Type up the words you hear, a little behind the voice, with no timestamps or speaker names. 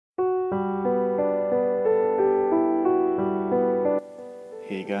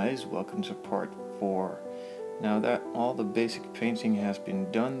Hey guys, welcome to part 4. Now that all the basic painting has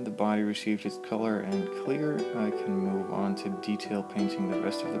been done, the body received its color and clear, I can move on to detail painting the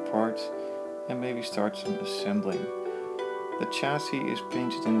rest of the parts and maybe start some assembling. The chassis is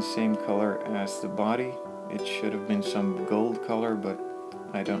painted in the same color as the body. It should have been some gold color, but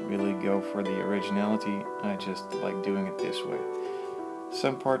I don't really go for the originality, I just like doing it this way.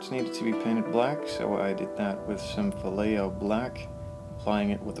 Some parts needed to be painted black, so I did that with some bellow black,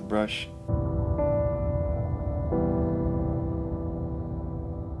 applying it with a brush.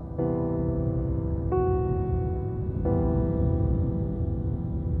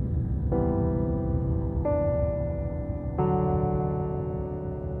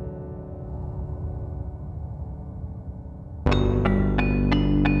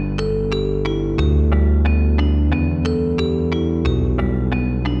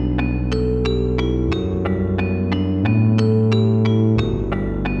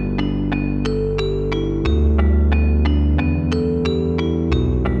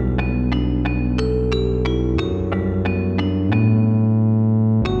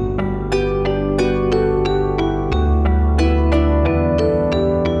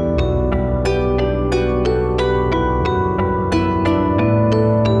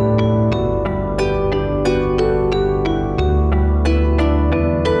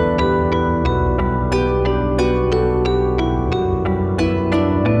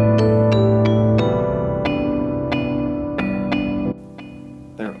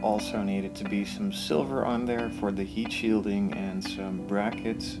 Also needed to be some silver on there for the heat shielding and some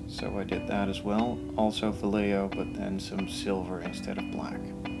brackets, so I did that as well. Also bellow, but then some silver instead of black.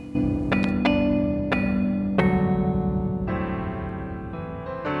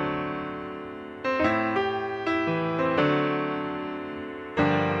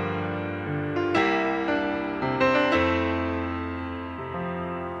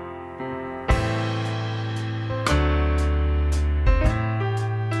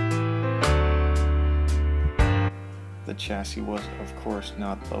 The chassis was, of course,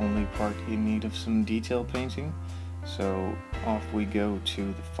 not the only part in need of some detail painting, so off we go to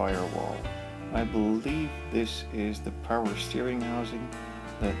the firewall. I believe this is the power steering housing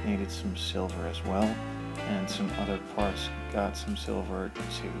that needed some silver as well, and some other parts got some silver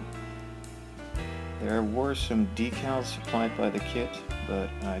too. There were some decals supplied by the kit, but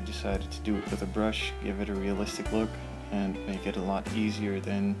I decided to do it with a brush, give it a realistic look, and make it a lot easier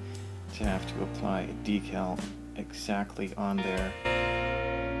than to have to apply a decal exactly on there.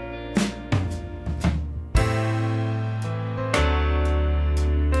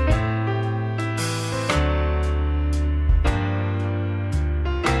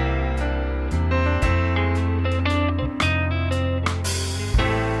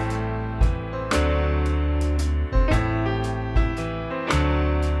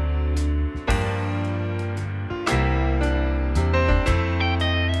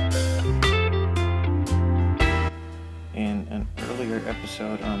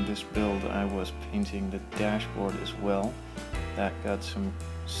 Episode on this build, I was painting the dashboard as well. That got some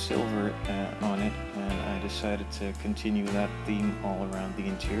silver on it, and I decided to continue that theme all around the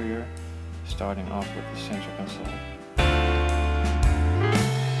interior, starting off with the center console.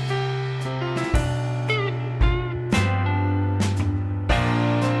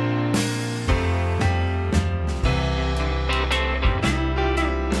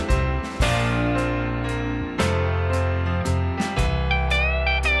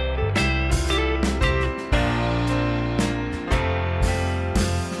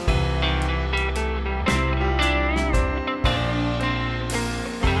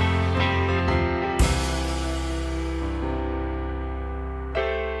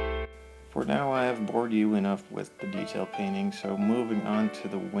 For now, I have bored you enough with the detail painting, so moving on to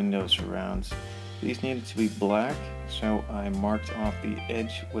the window surrounds. These needed to be black, so I marked off the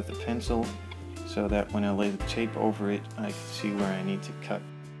edge with a pencil so that when I lay the tape over it, I can see where I need to cut.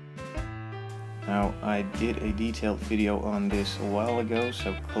 Now, I did a detailed video on this a while ago,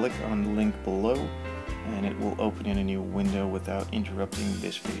 so click on the link below and it will open in a new window without interrupting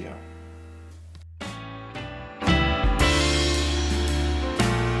this video.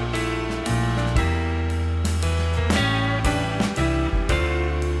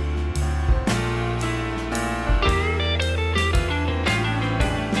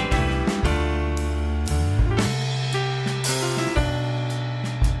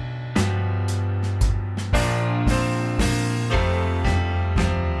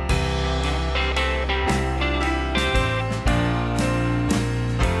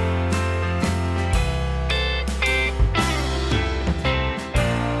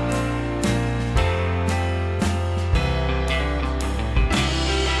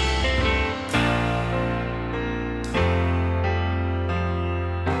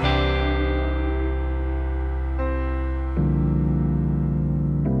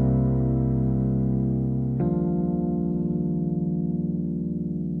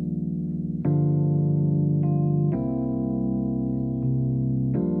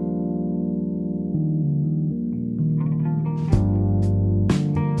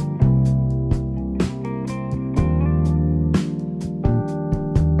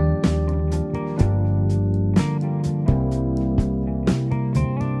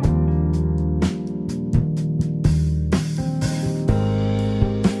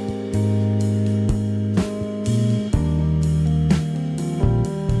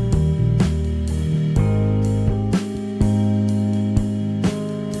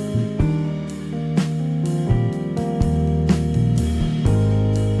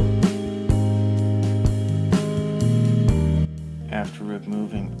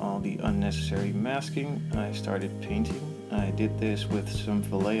 necessary masking, I started painting. I did this with some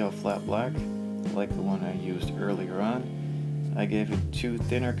Vallejo flat black, like the one I used earlier on. I gave it 2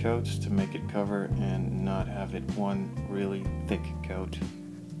 thinner coats to make it cover and not have it one really thick coat.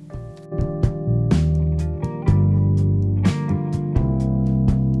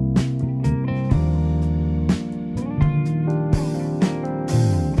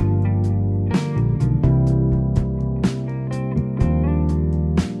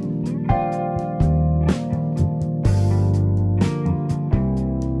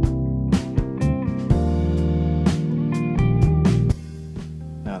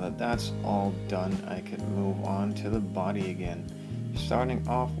 That's all done, I could move on to the body again. Starting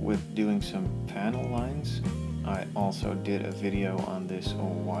off with doing some panel lines. I also did a video on this a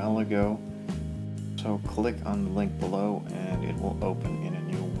while ago, so click on the link below and it will open in a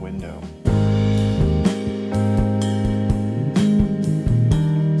new window.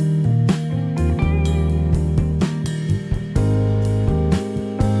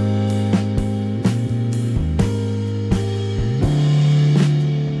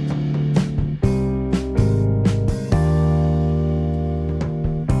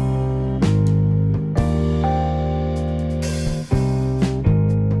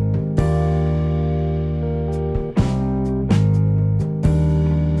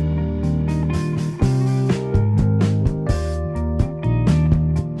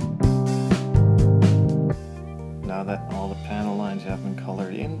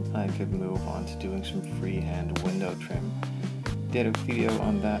 I could move on to doing some freehand window trim. Did a video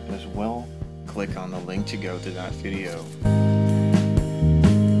on that as well. Click on the link to go to that video.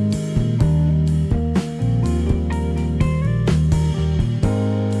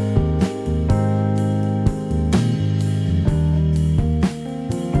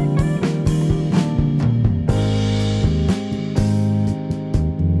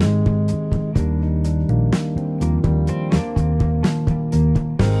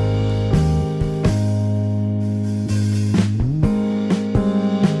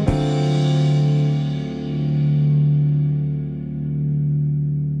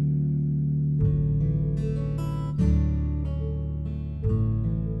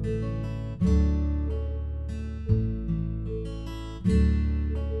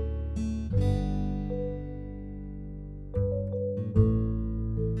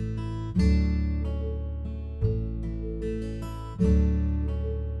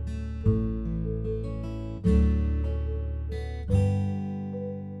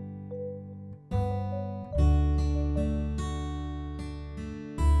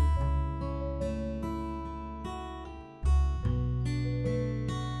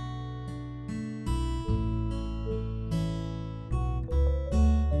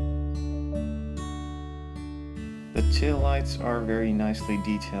 The tail lights are very nicely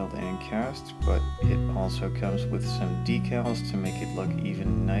detailed and cast, but it also comes with some decals to make it look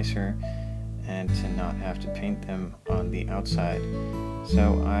even nicer and to not have to paint them on the outside.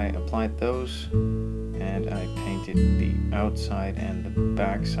 So I applied those and I painted the outside and the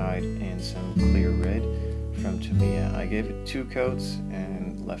back side in some clear red from Tamiya. I gave it 2 coats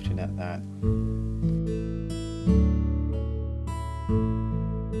and left it at that.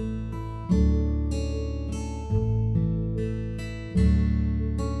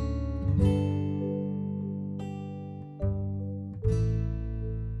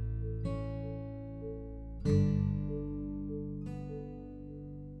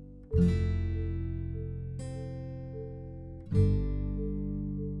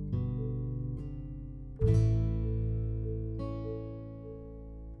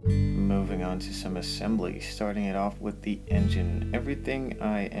 Moving on to some assembly, starting it off with the engine. Everything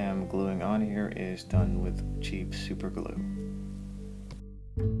I am gluing on here is done with cheap super glue.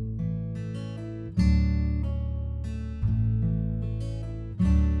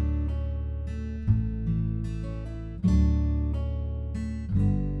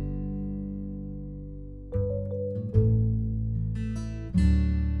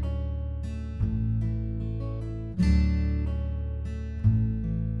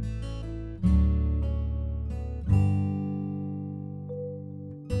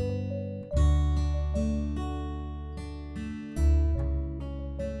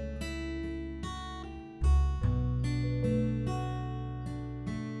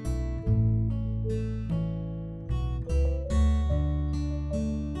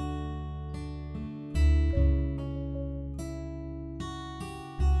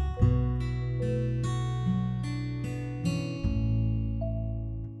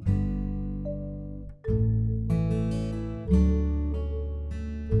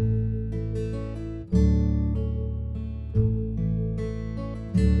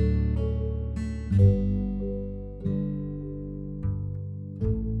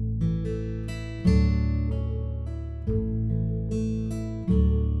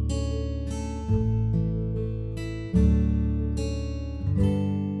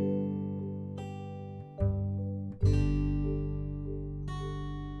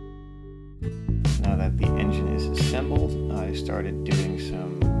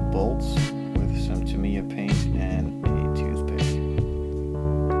 some bolts with some Tamiya paint and a toothpick.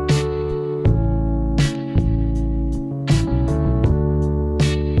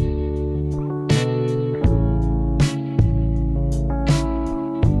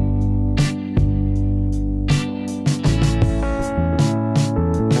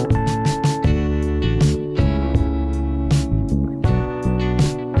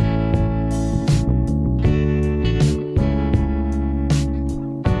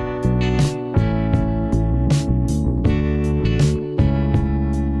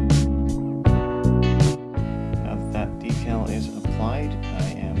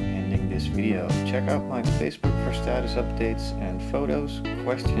 Check out my Facebook for status updates and photos,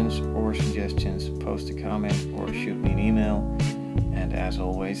 questions or suggestions. Post a comment or shoot me an email. And as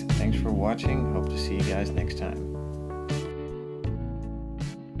always, thanks for watching. Hope to see you guys next time.